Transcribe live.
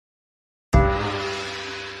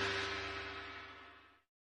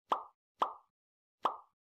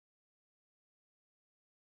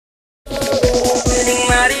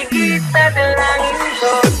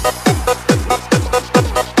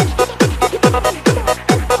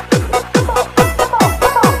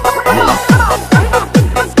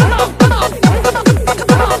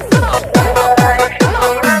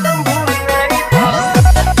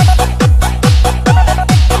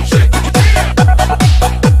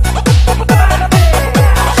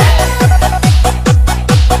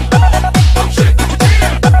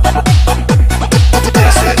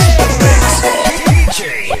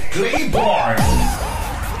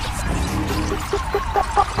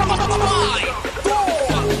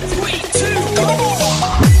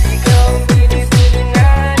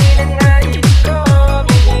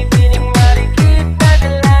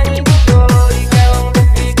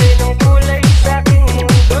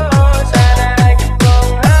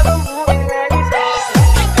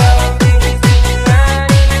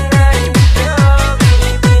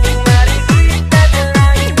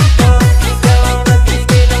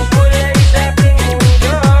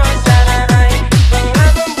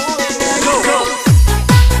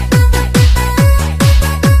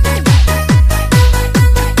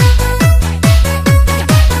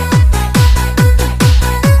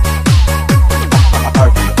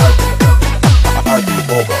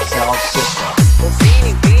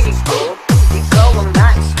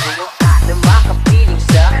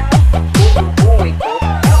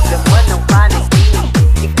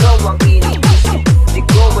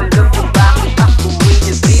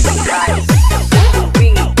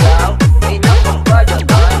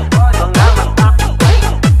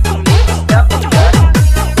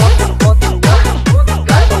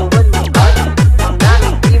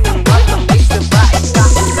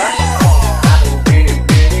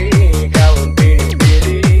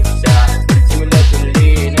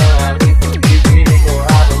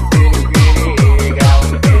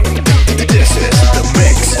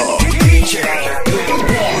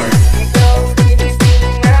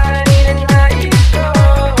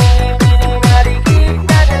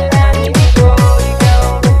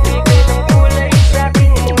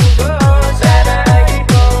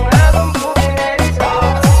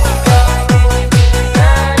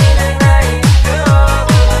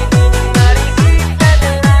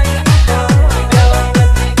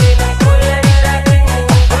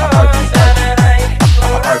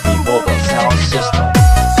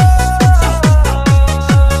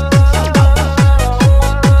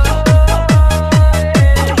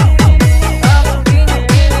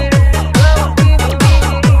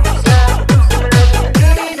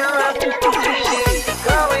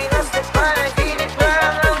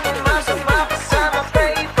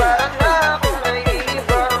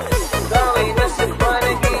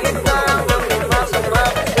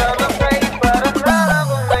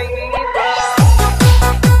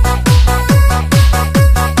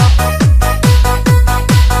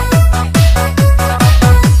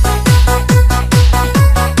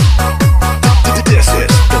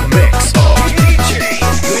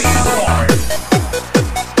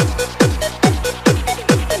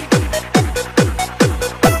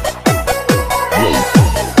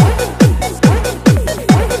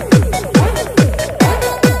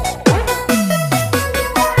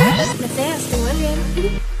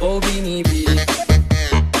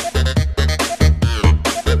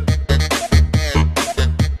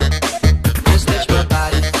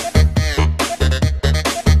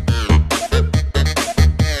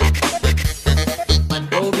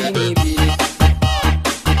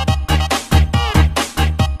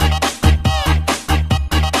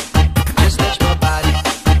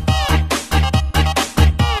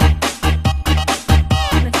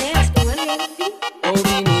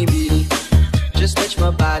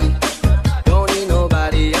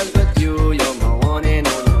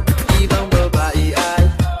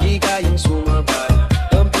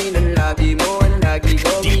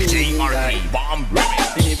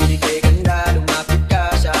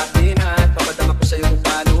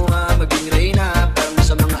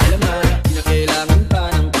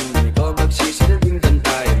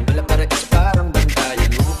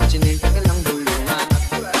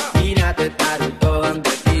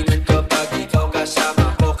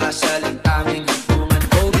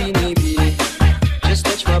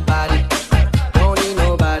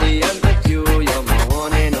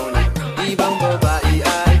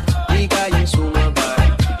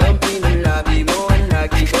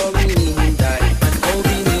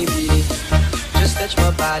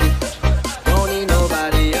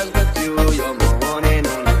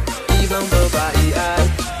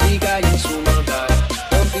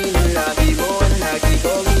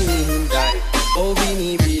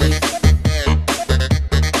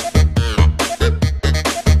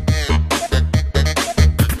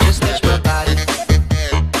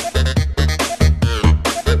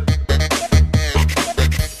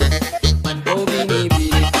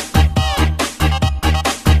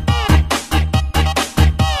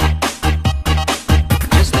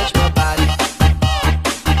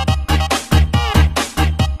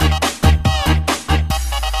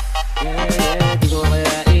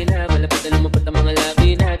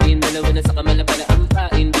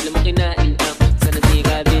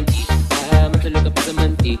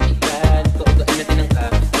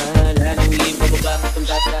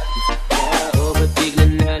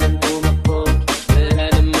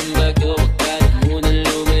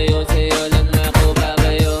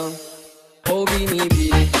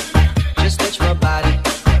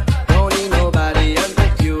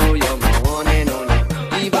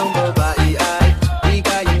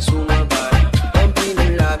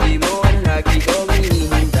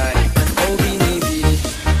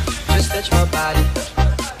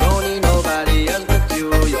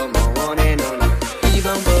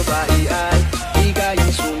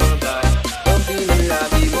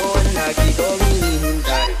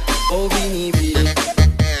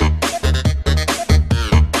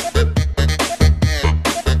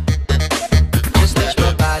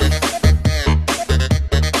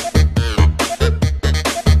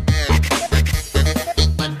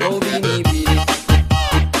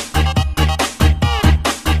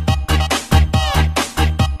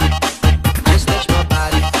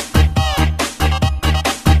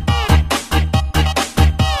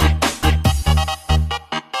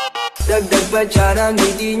pa dyan ang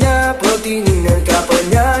ngiti niya. Pag tinignan ka pa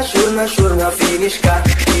niya, sure na finish ka.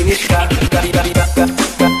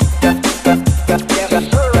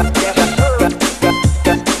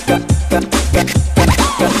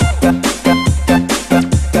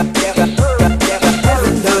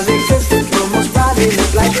 Heaven does exist, it will most probably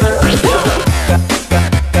look like her.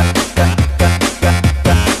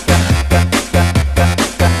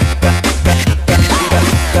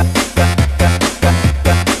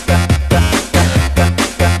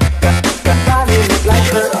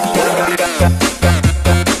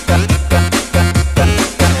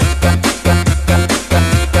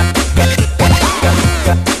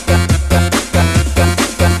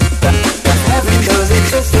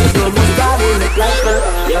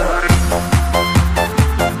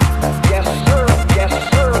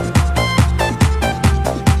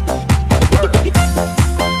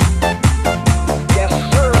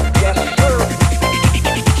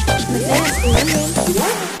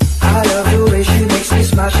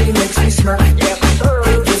 She makes me smirk.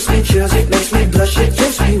 It gives me chills, it makes me blush, it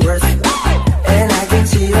gives me worth. And I can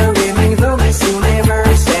see her winning the Miss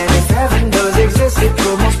Universe. And if heaven does exist, it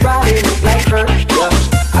will most probably look like her.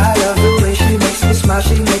 I love the way she makes me smile,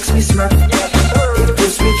 she makes me smirk. It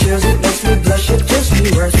gives me chills, it makes me blush, it gives me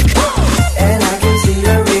worth. And I can see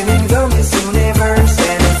her winning the Miss Universe.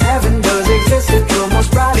 And if heaven does exist, it will most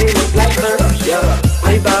probably look like her.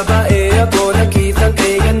 May babae ako nakitang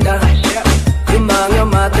kay ganda. Yung mga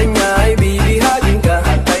mata niya ay bibihagin ka.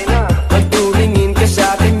 Pag tumingin ka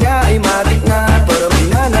sa kanya ay matik na. Parang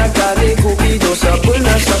pinanagkati kupido sa pool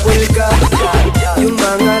ka. Yung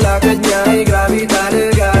mga lakad niya ay grabe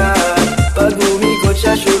talaga. Pag umikot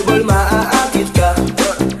siya sure ball maaakit ka.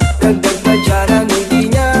 Dagdag pa dyan ang hindi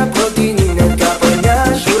niya. Pag tinignan ka pa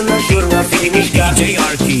niya sure na finish ka.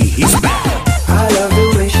 is back. I love the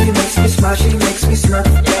way she makes me smile, she makes me smirk.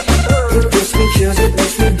 It gives me chills, it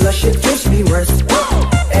makes me blush, it gives me worth.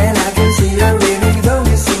 And I can see her winning the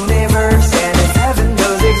Miss Universe. And if heaven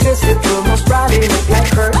does exist, it will most probably look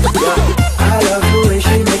like her. I love the way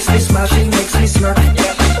she makes me smile, she makes me smirk.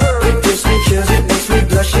 It gives me chills, it makes me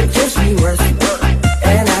blush, it gives me worth.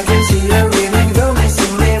 And I can see her winning the Miss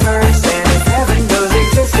Universe. And if heaven does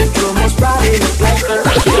exist, it will most probably look like her.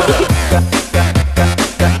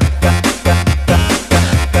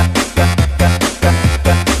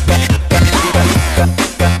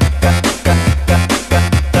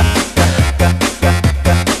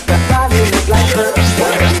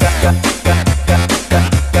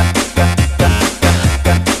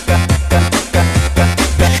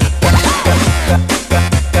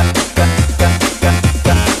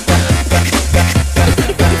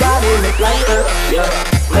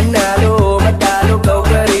 Manalo, matalo, kau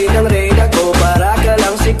pa rin ang reyna ko. Para ka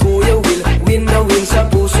lang si Kuya Will, win na win sa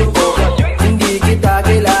puso ko. Hindi kita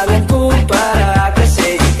kailangan kumpara,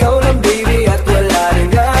 kasi ikaw lang baby at wala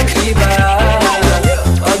rin ang iba.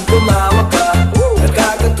 Pag tumawag ka,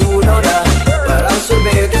 nagkakatunaw na. Parang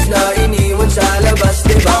sorbetes na iniwan sa labas,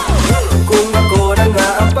 diba? Kung ako na nga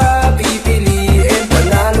ang papipiliin,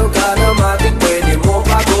 panalo ka na matik, pwede mo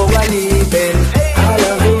pa ko walipin. I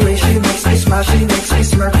love the way she makes me smile, she makes me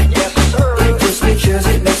smirk. It gives me chills,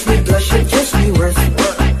 it makes me blush, it gives me worth.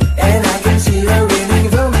 And I can see her winning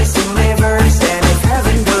the Miss Universe. And if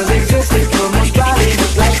heaven does exist, it will most probably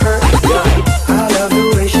look like her. I love the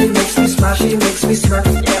way she makes me smile, she makes me smirk.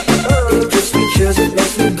 It gives me chills, it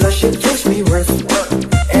makes me blush, it gives me worth.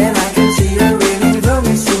 And I can see her winning the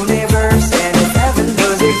Miss Universe. And if heaven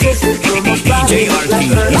does exist, it will most probably look like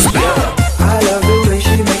her. I love the way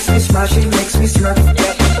she makes me smile, she makes me smirk.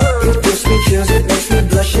 It gives me chills, it makes me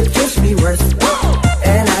blush, it gives me worth.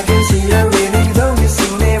 And I can see her winning the Miss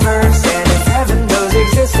Universe. And if heaven does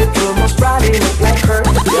exist, it will most probably look like her.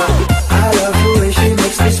 I love the way she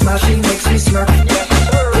makes me smile, she makes me smirk.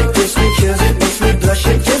 It gives me chills, it makes me blush,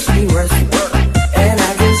 it gives me worth. And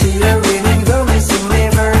I can see her winning the Miss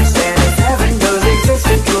Universe. And if heaven does exist,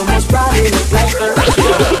 it will most probably look like her.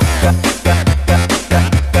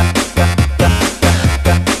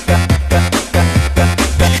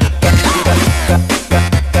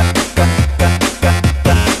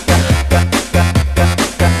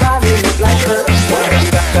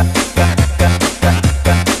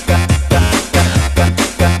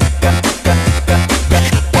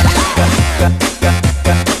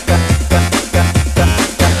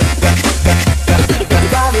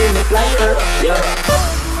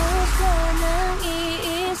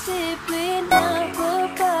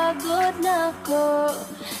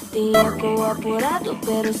 Di ako apurado,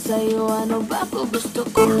 pero sa'yo ano ba ako? Gusto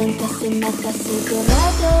ko lang kasi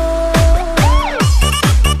nakasigurado.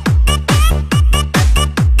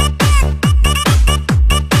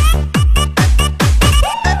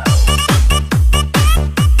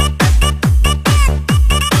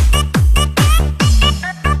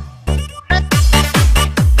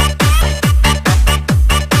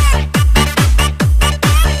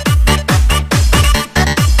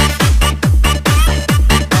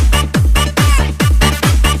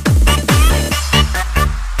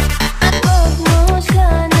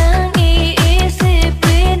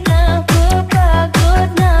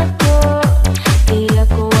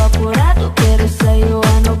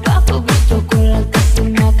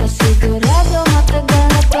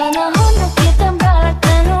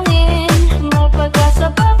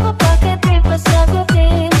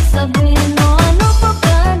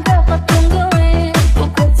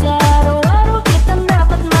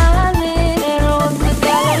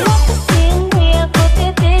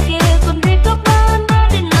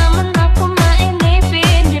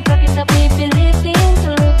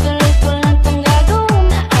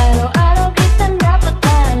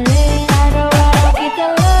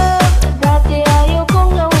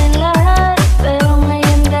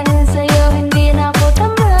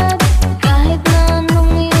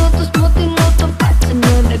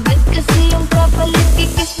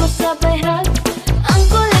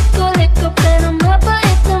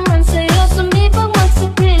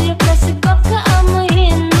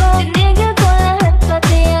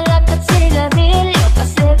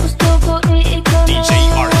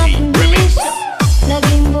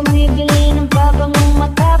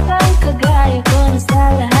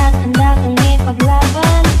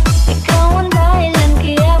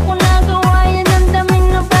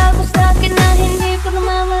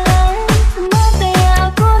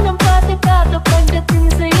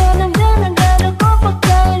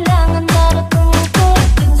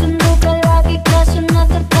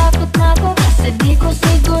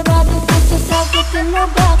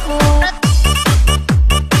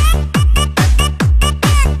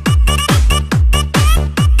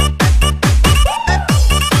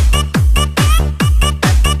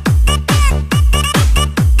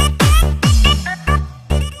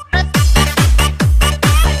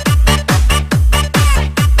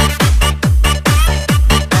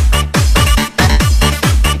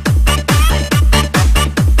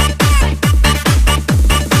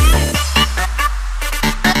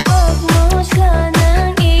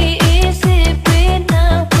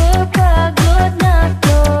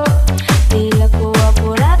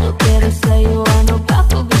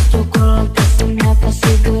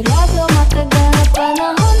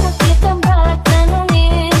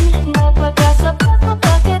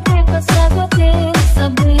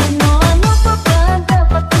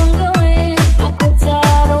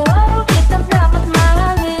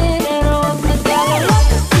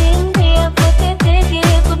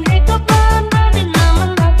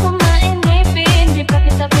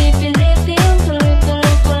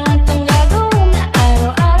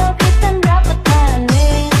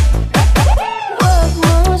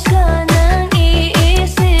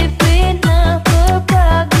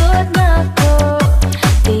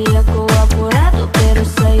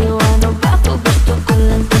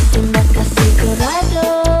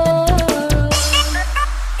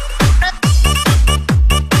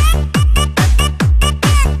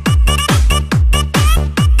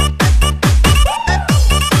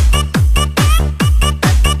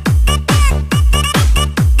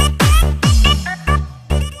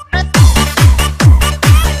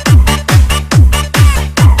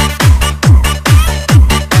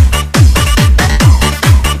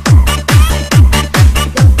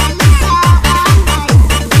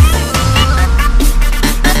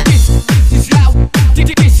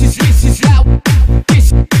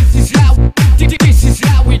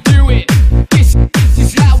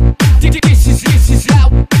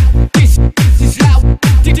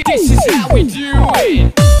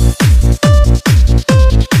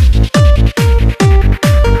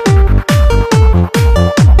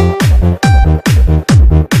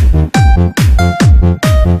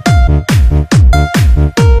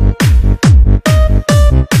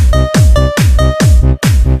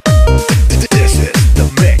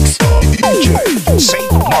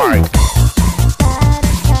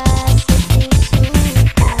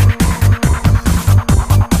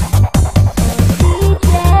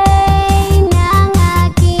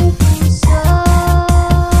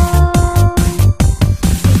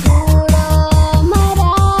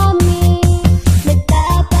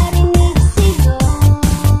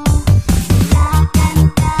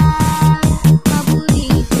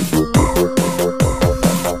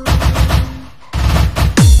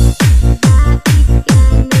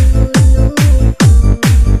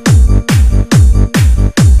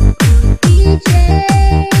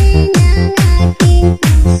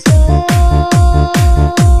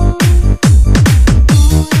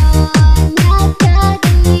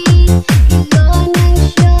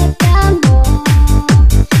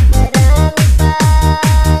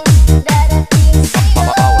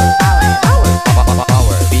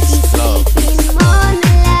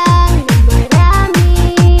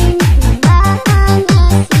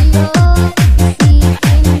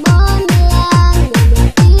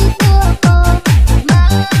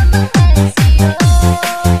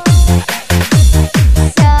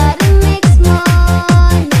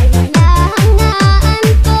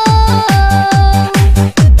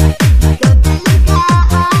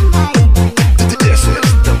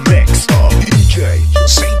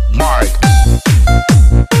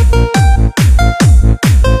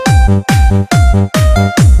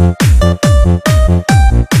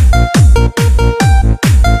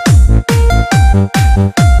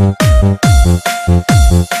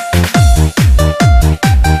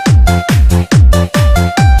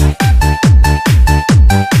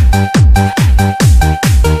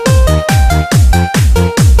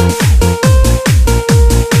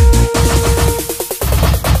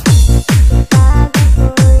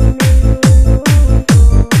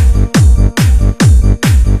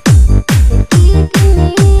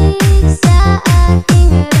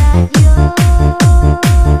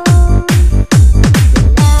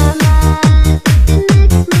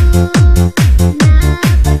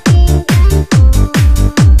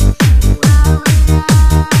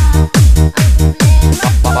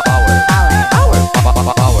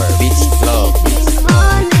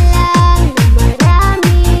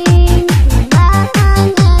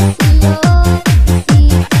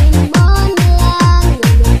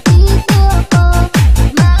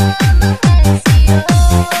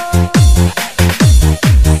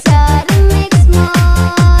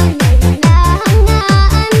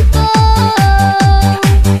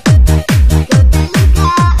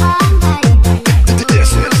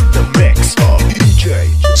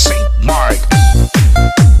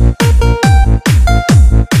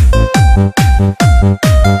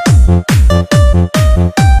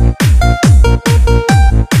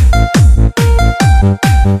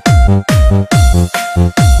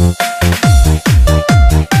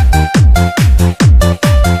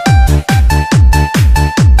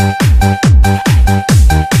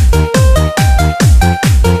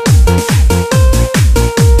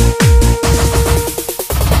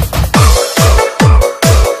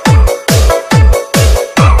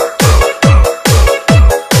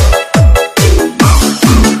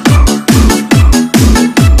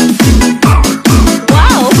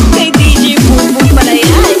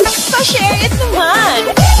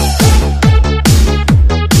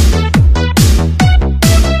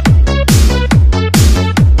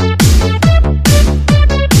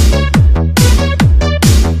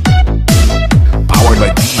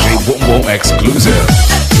 Exclusive.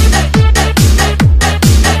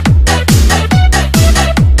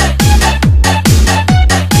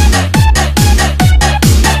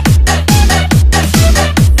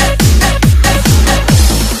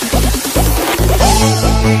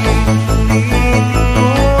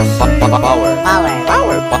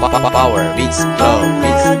 Power beats flow.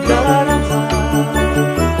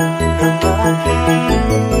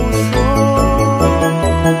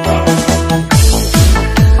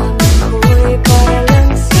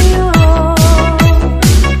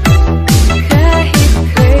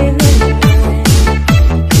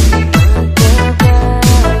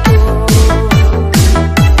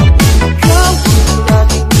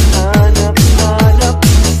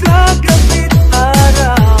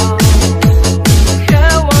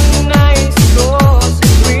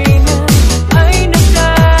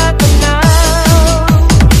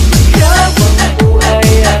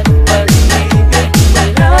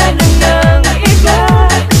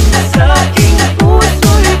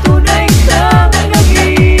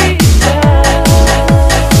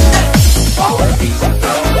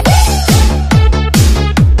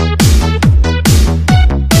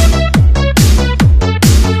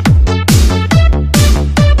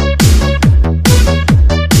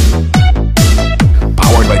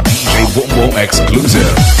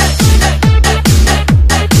 Exclusive.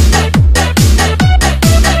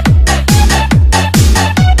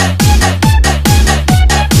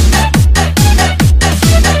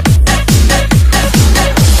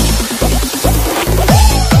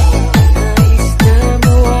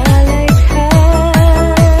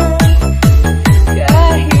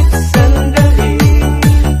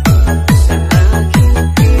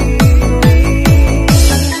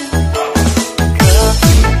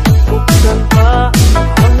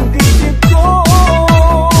 Ang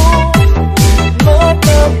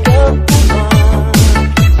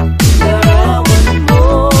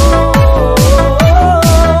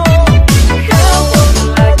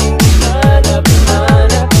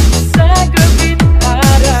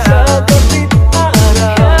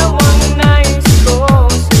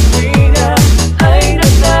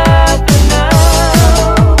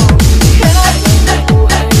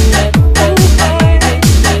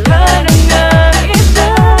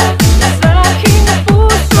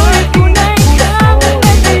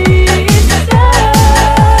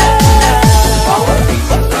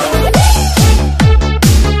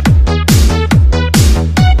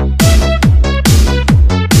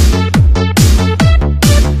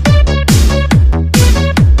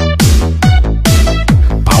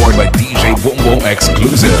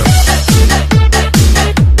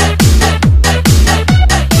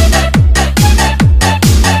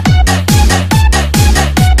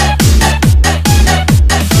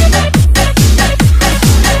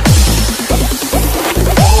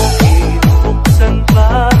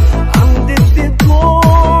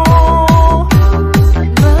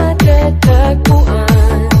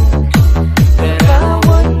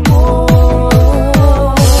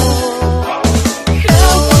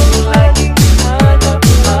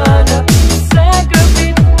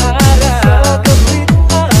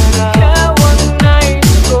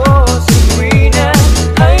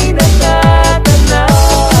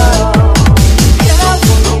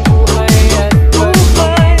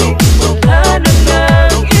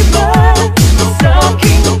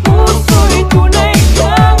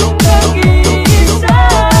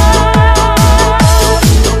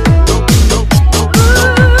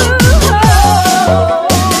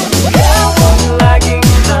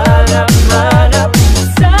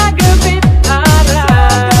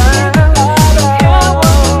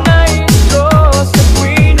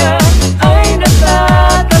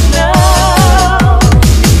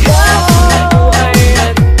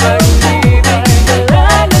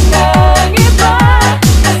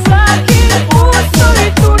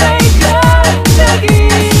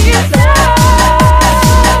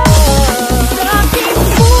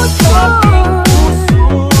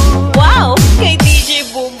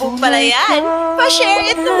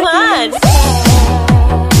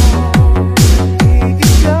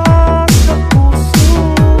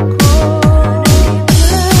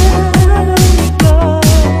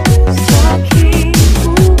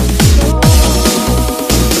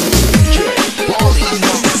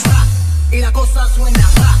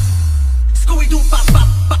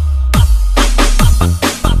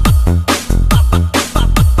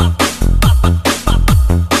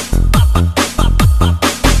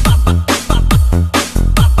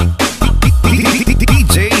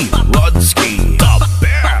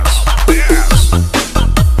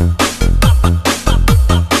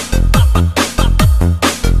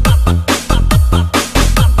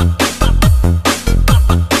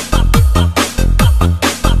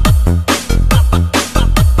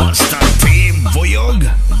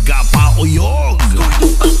Kapauyog.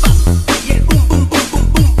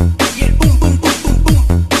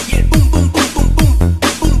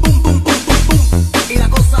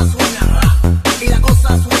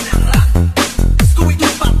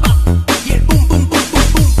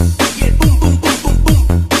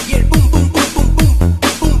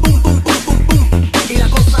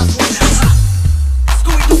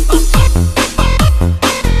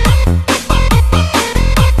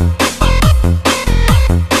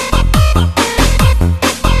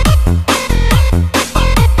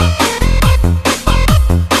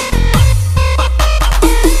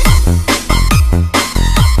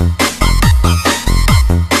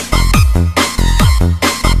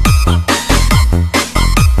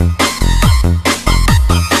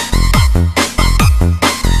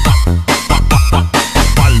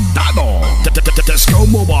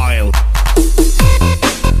 Mobile.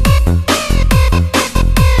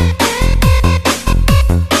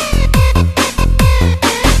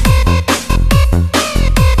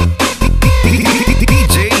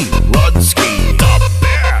 DJ Rodsky, the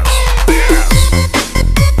best.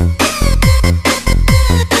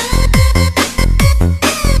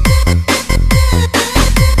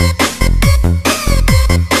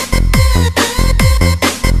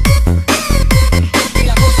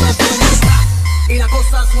 Y la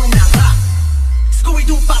cosa suena ra.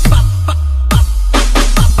 Scooby-Doo, pa, pa, pa.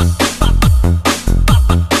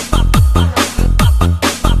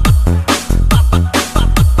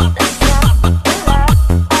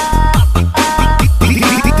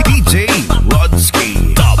 DJ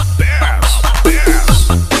Rodsky, the best.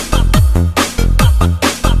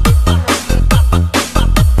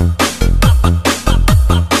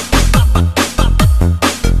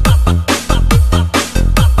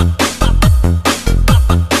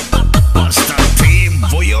 Basta team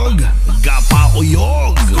Voyog,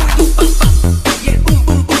 Kapauyog.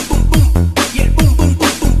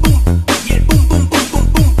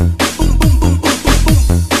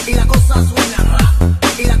 Y la cosa suena ra.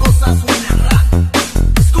 Y la cosa suena ra.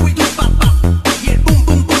 Scooby-Doo, pa, pa. Y el pum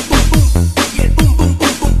pum pum pum pum. Y el pum pum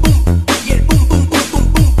pum pum pum. Y el pum pum pum pum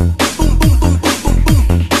pum. Pum pum pum pum pum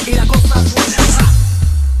pum. Y la cosa suena ra.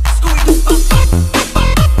 Scooby-Doo, pa, pa.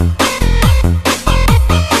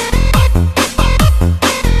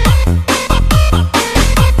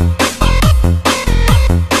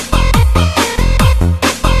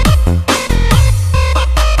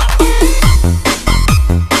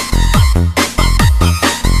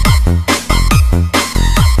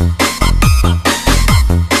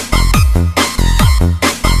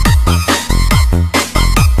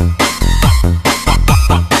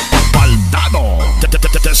 Baldado,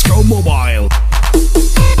 Tesco Mobile.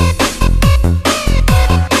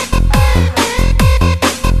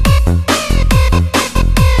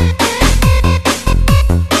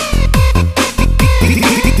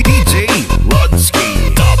 DJ Rodsky,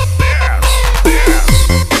 the best.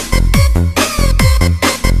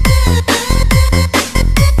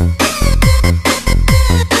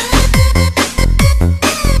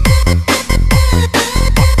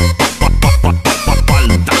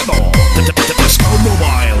 Baldado, Tesco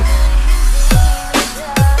Mobile.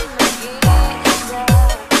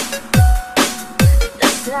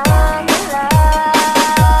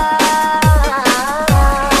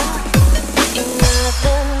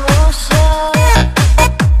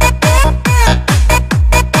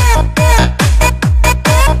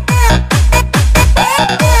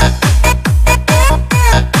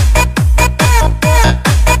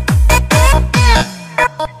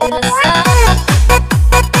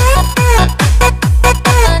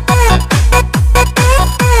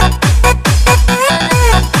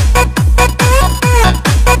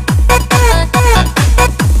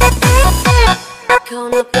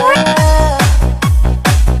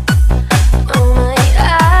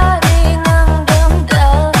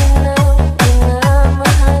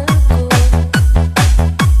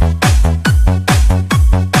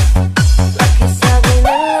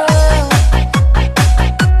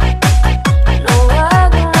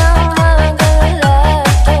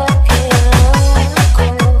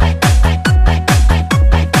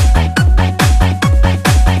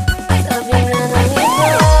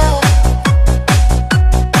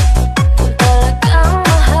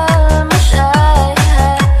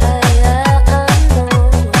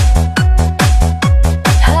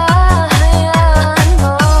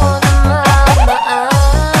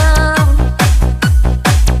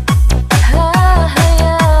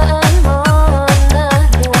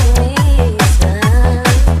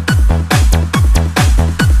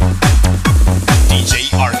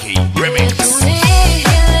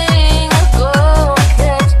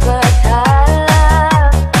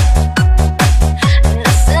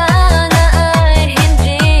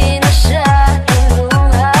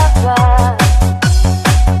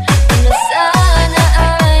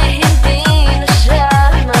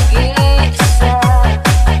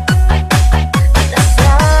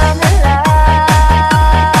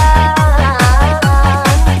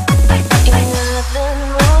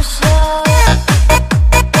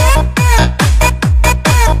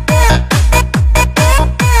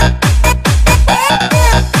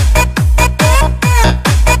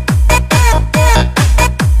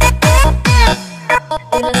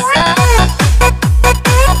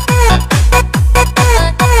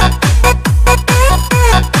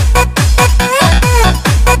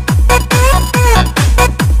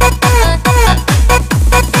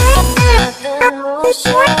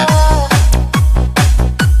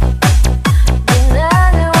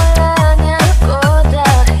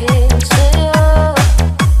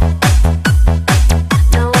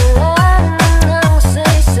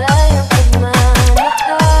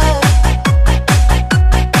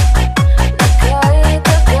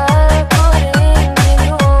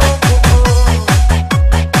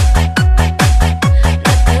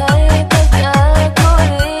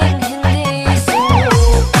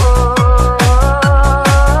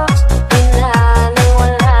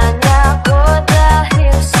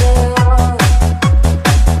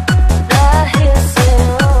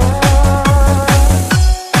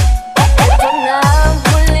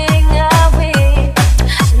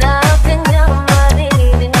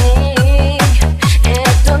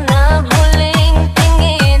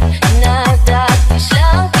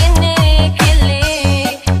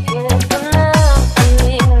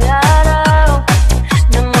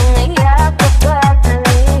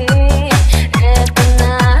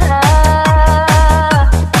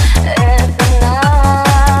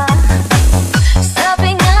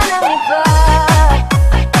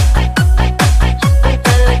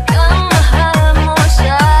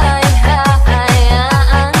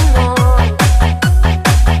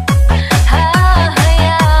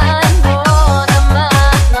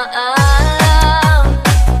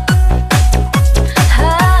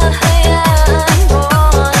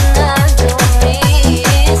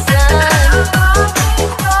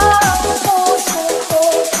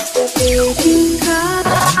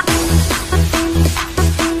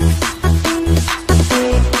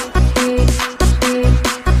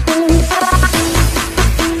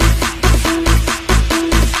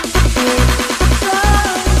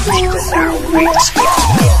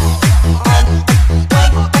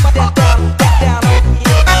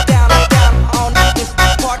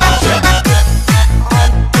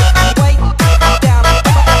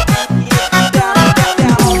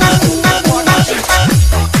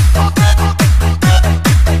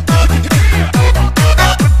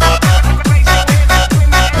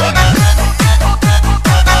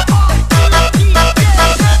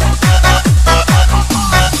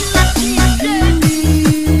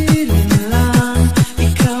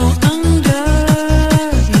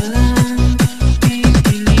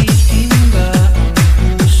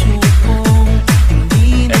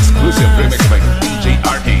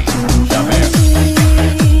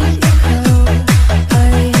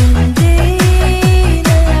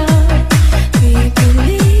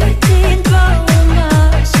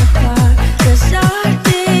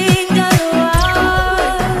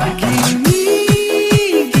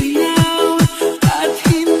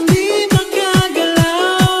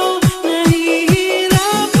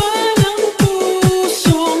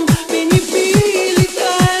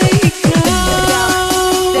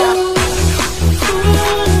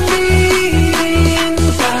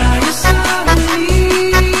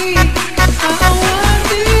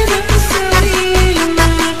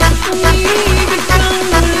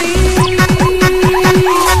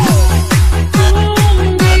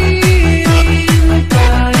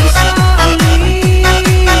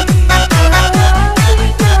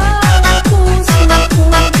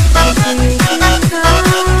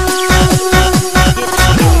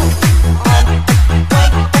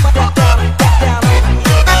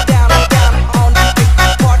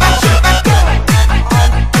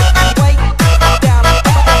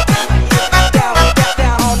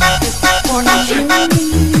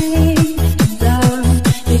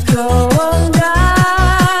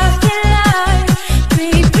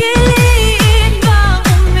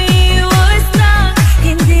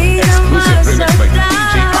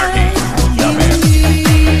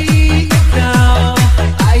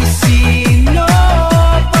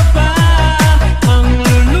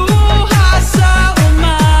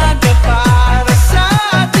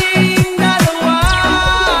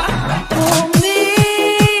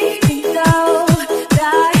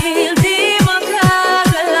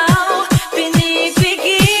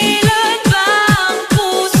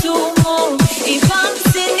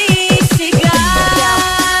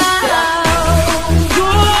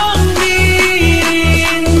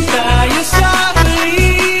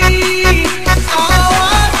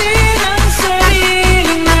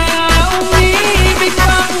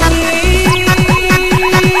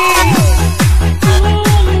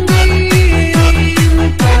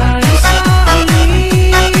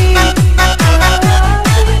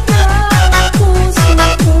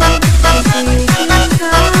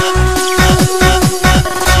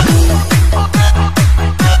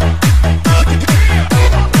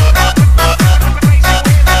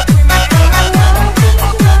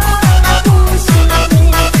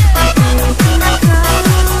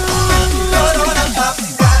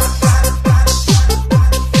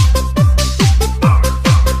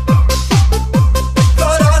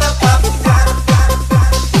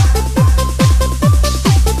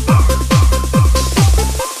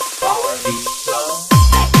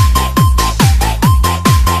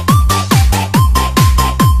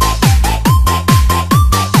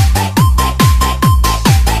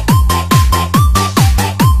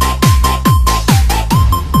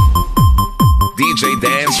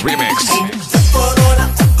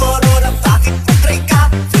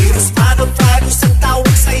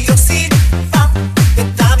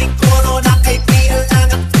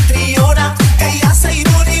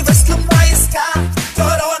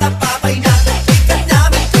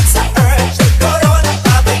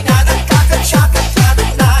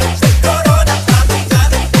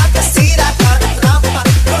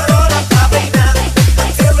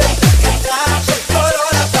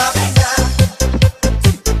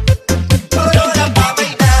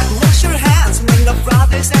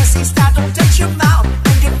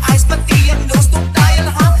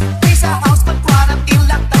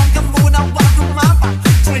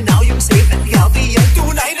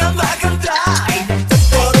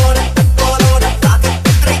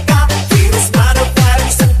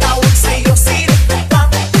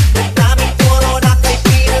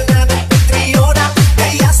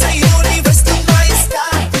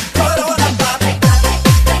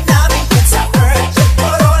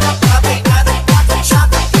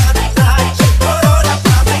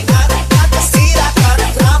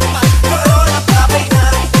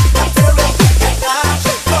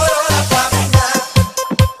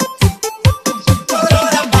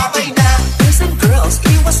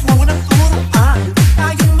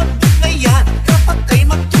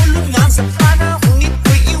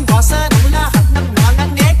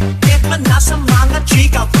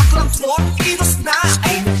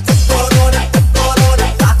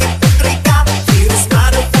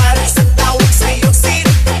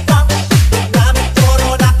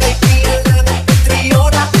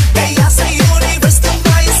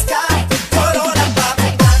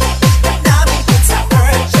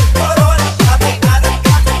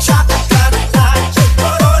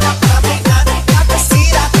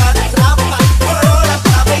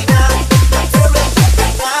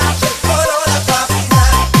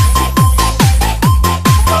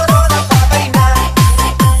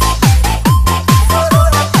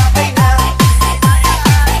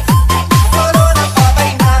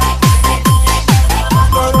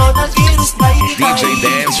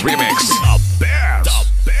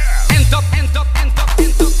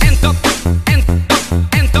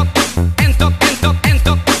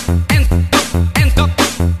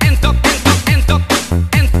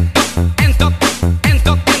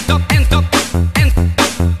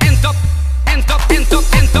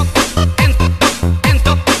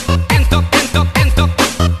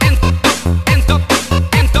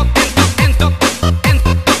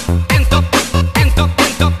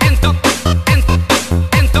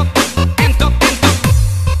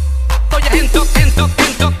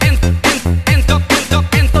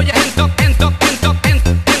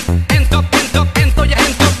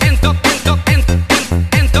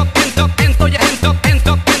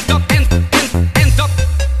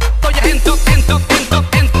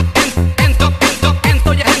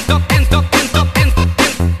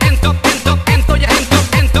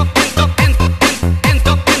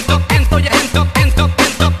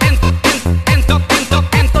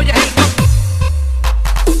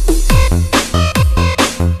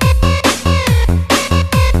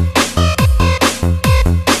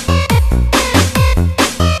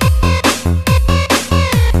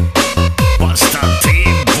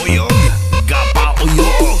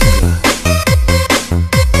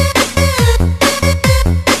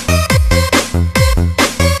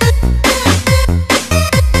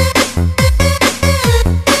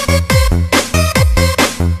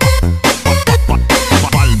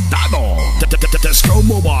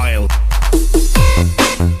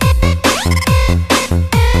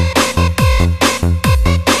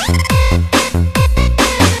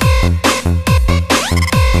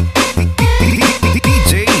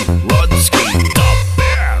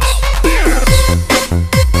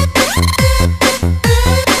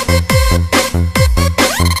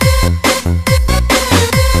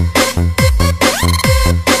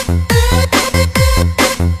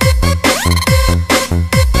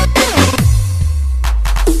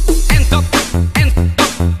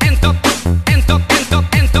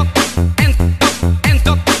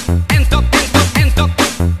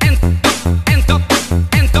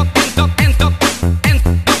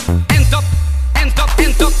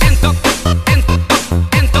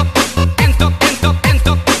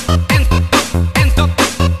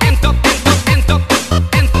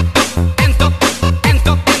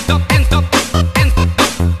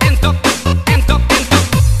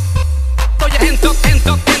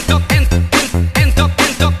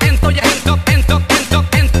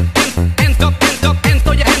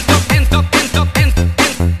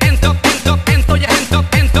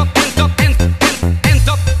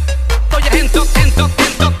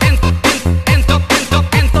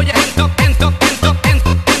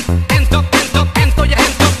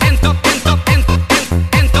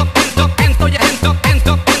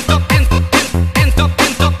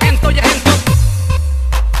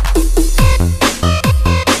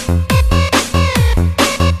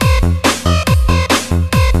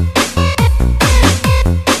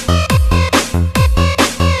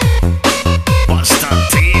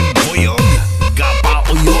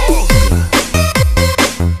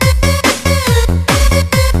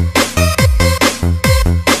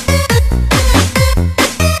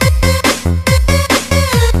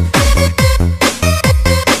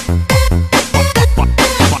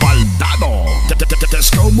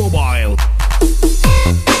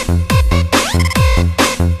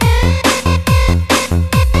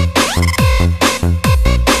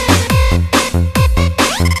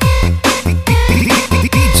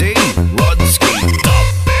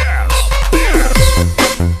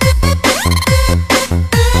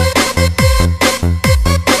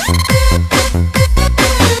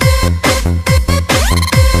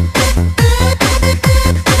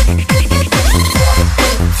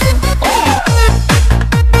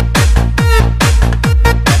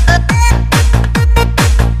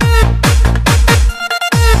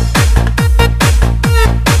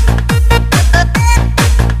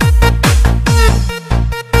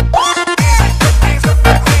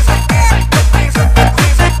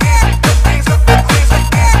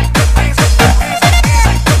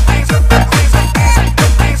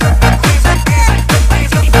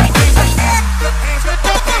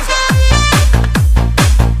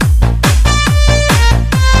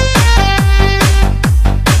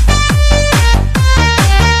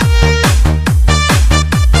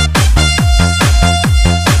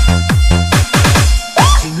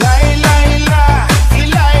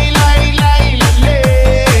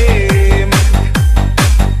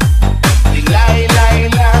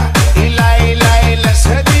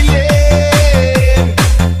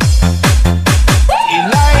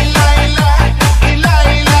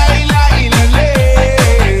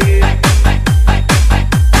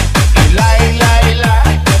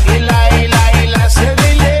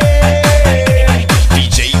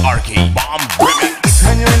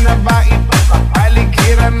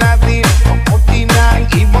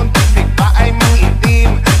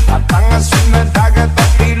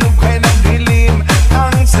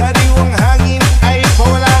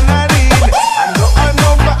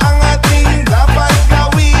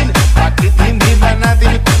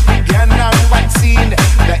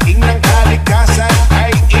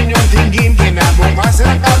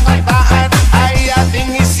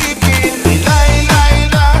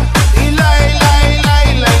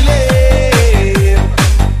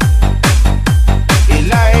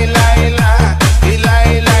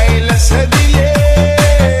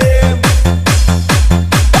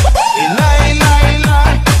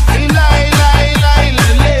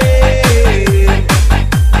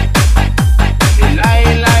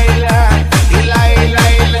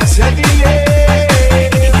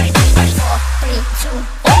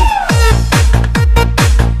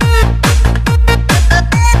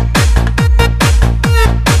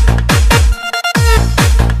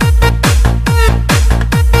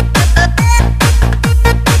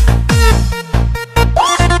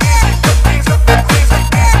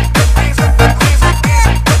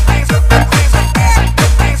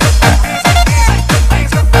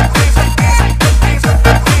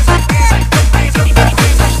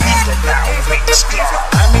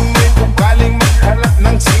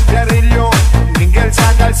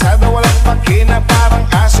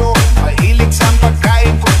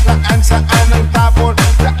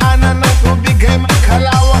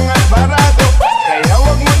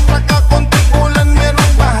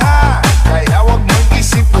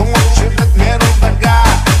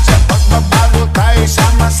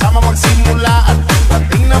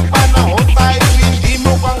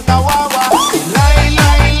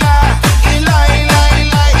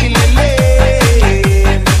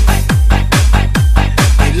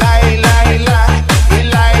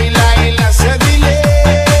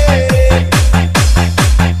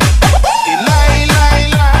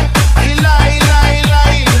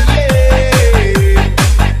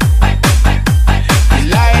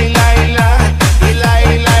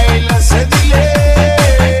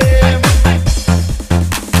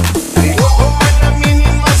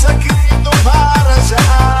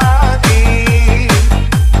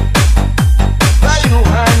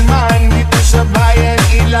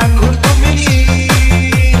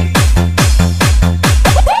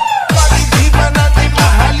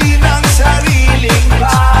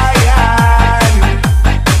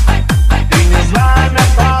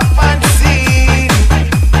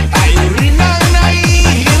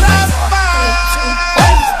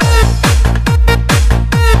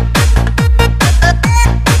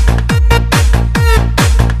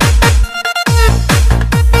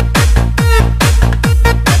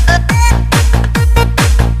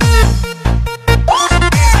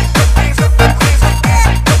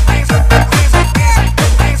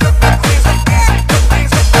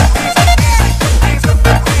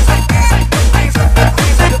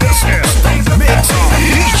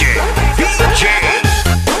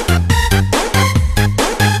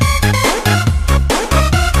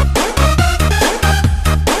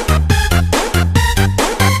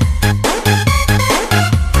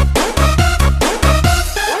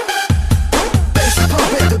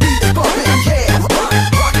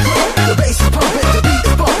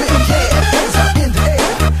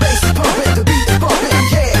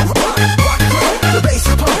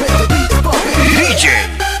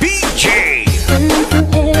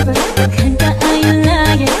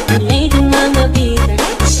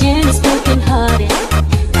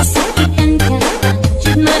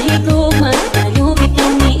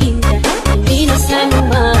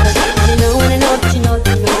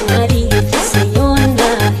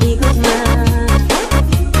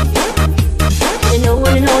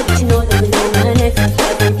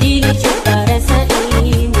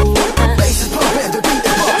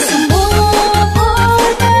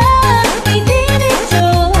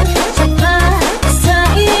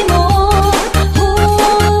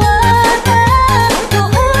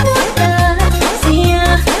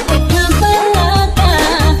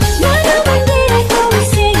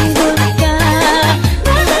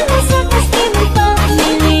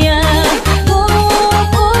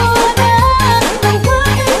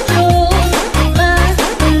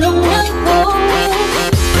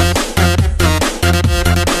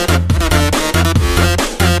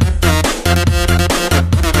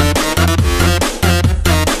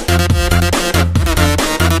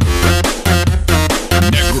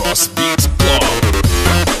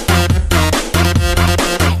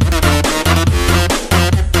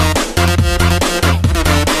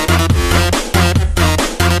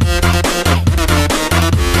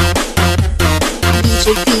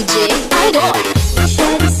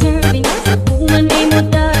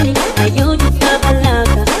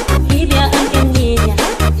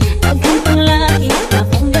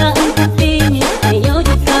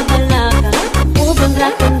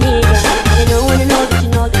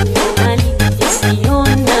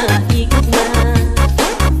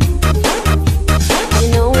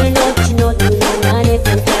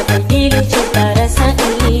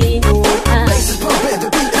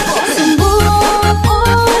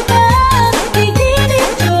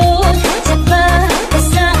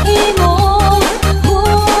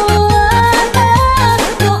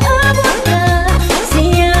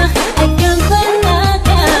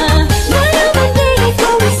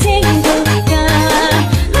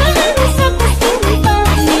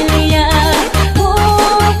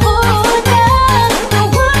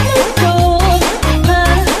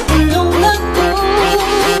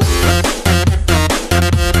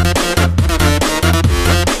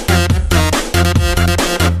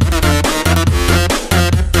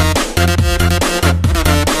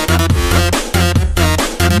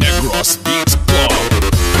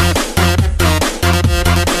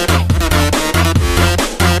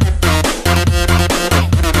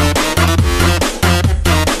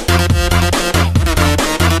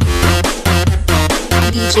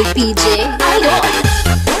 DJ PJ Ayun.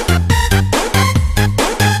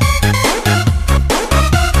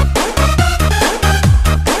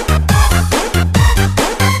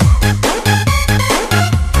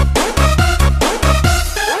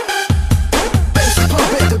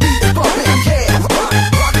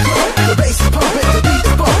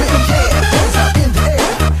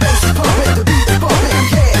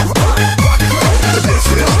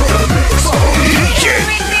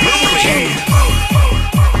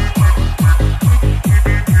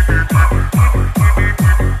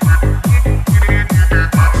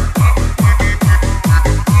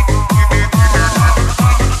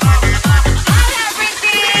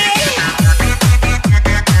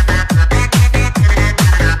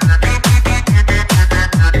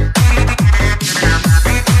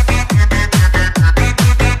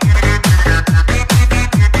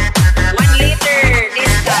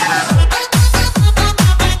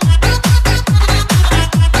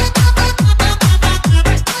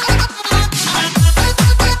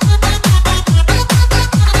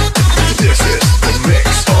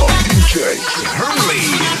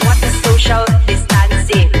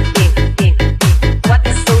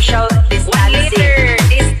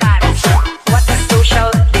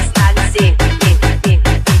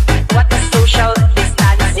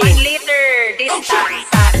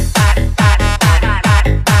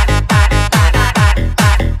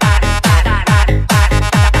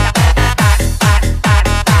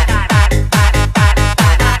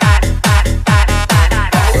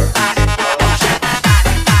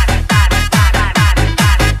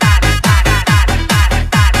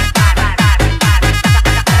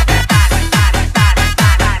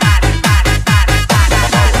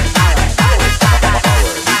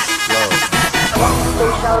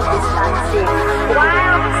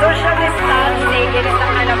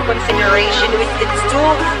 consideration with its two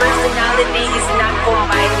personality is not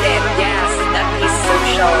combined then. Yes, that is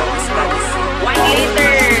social distancing. 1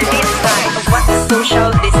 liter this time of what is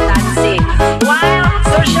social distancing. While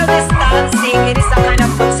social distancing, it is a kind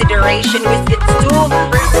of consideration with its two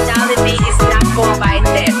personality is not combined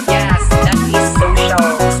then. Yes, that is social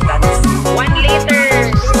distancing. 1 liter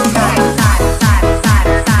this time.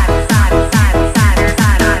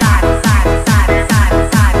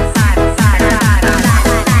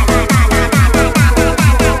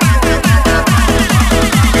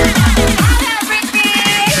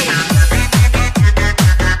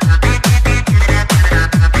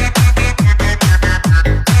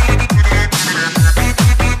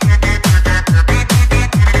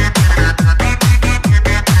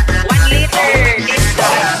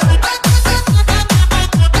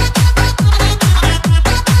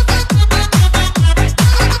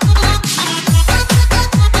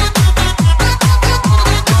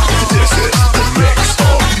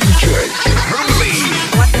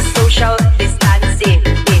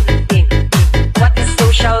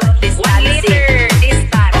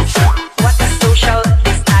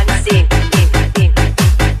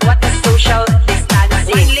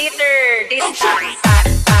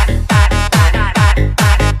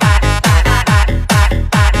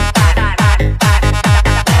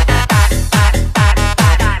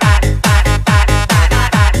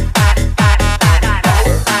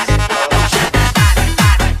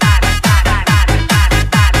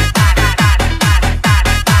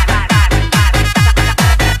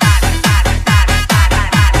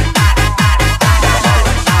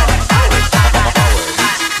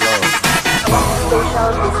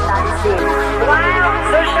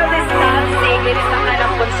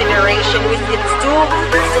 Consideration with its two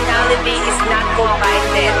personality is not combined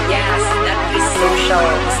then. Yes, that is social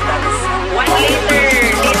distancing. 1 liter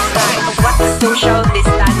this time of what is social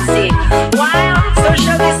distancing. While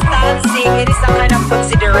social distancing, it is a kind of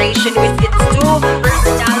consideration with its two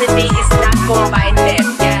personality is not combined then.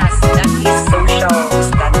 Yes, that is social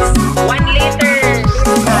distancing. 1 liter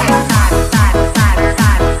this time.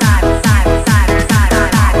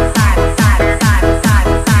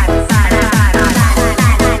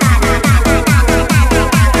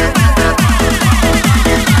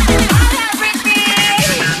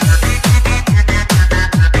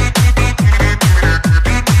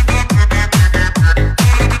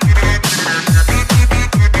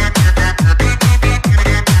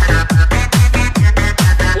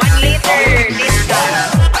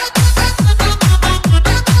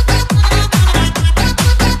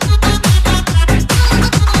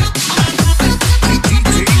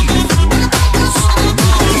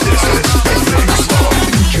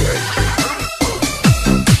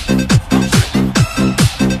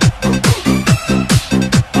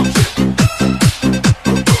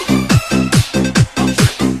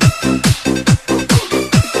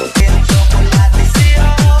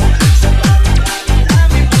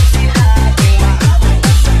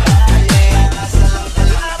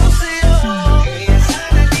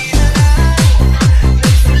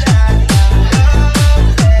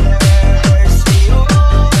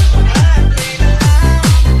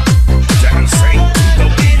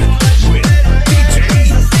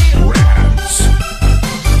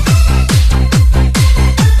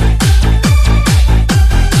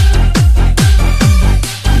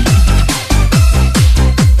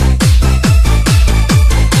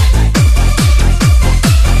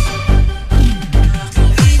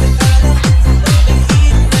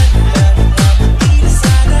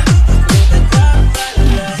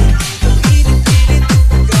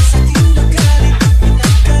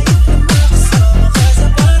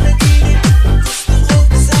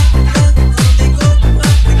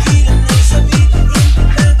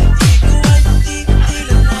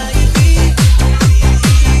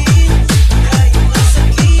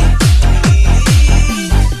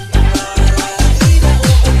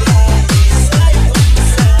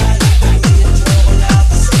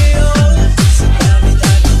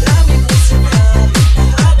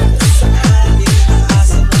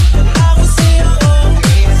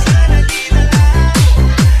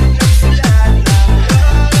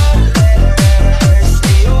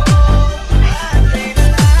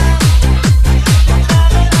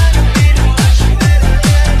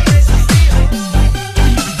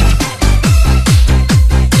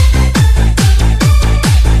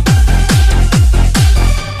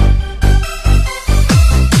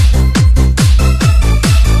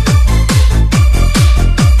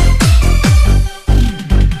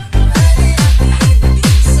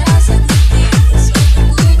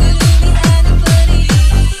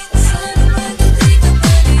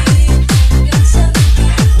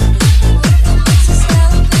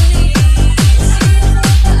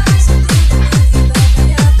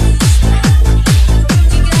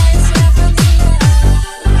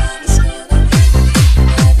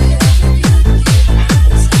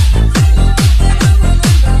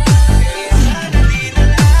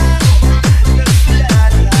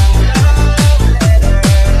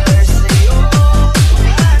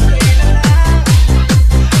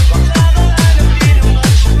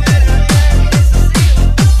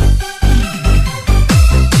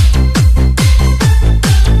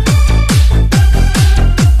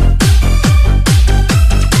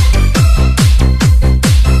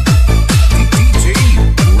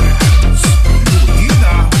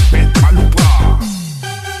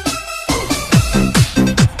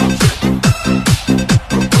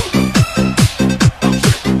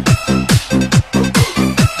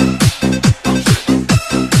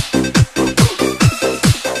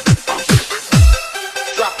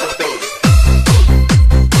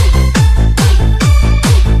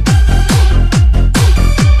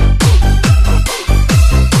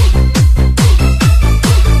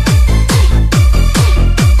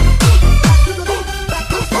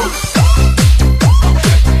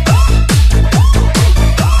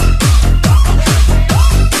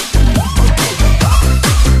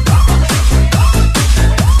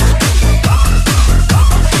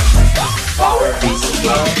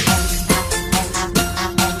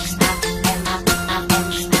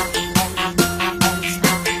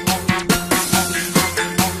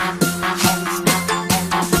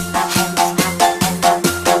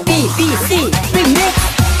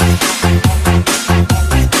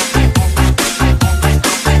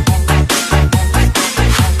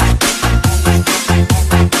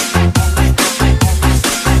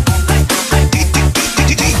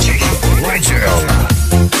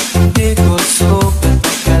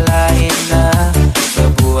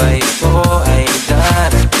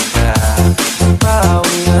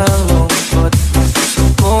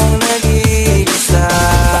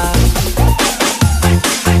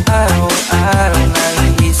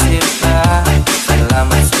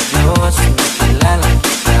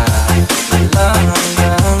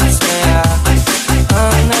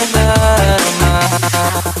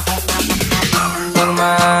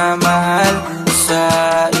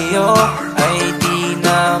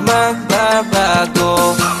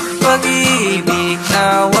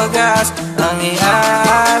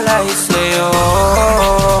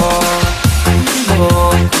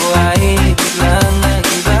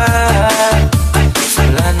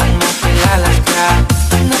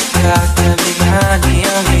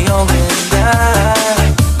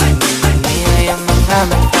 Nanginginig ang mga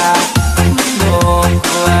mata. Mundo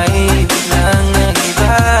ko ay biglang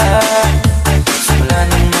nag-iba. Simula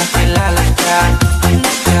nang makilala ka,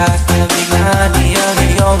 nakakabigani ang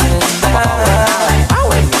iyong ganda.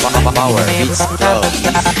 Power beats flow.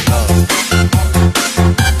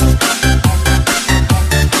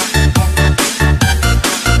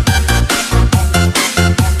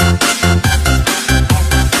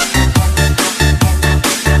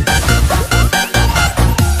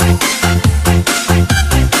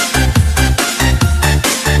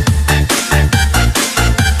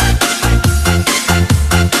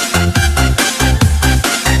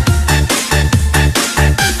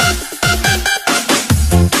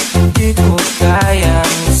 Di ko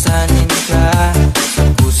kayang isanin ka sa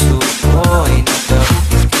puso ko ay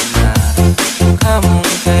nakaukit ka na. Mukha mong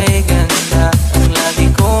kay ganda ang lagi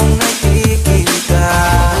kong nakikita.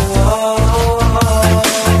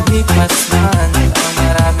 Lipas man ang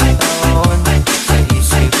maraming taon, sa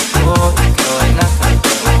isip ko ikaw ay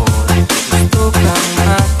nakataon. Gusto kang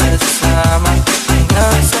makasama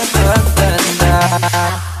hanggang sa pagtanda.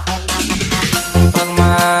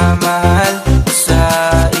 Pagmamahal sa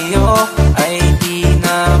iyo ay di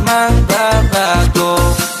na magbabago.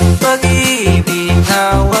 Pag-ibig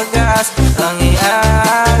na wagas ang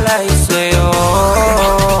iaalay sa'yo.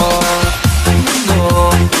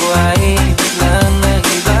 Mundo ko ay biglang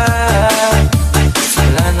nag-iba.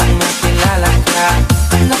 Simula nang makilala ka,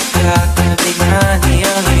 nakakabigani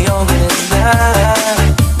ang iyong ganda.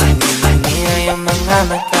 Nanginginig ang mga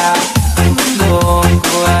mata. Mundo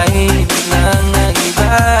ko ay biglang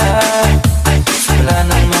nag-iba. Simula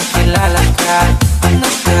nang makilala ka,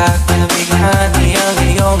 nakakabigani ang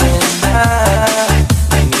iyong ganda.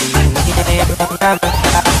 Nanginginig ang mga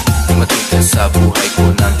mata. Dumating ka sa buhay ko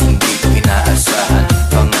nang hindi ko inaasahan.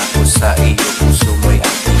 Pangako sa iyo, puso mo'y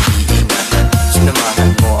aking iingatan.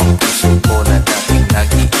 Sinamahan mo ang puso ko na dating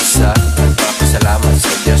nag-iisa. Nagpapasalamat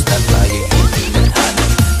sa Diyos na tayo'y hindi nadhana.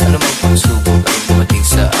 Ano mang pagsubok ang dumating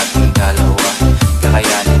sa ating dalawa,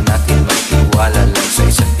 kakayanin natin magtiwala lang sa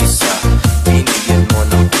isa't isa. Binigyan mo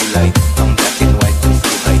ng kulay ang black and white ng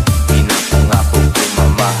buhay. Pinapangako ko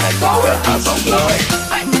mamahal ka habang buhay.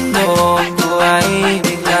 Mundo ko ay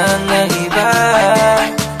biglang nag-iba.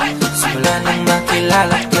 Simula nang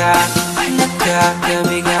makilala ka,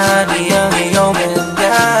 nakakabigani ang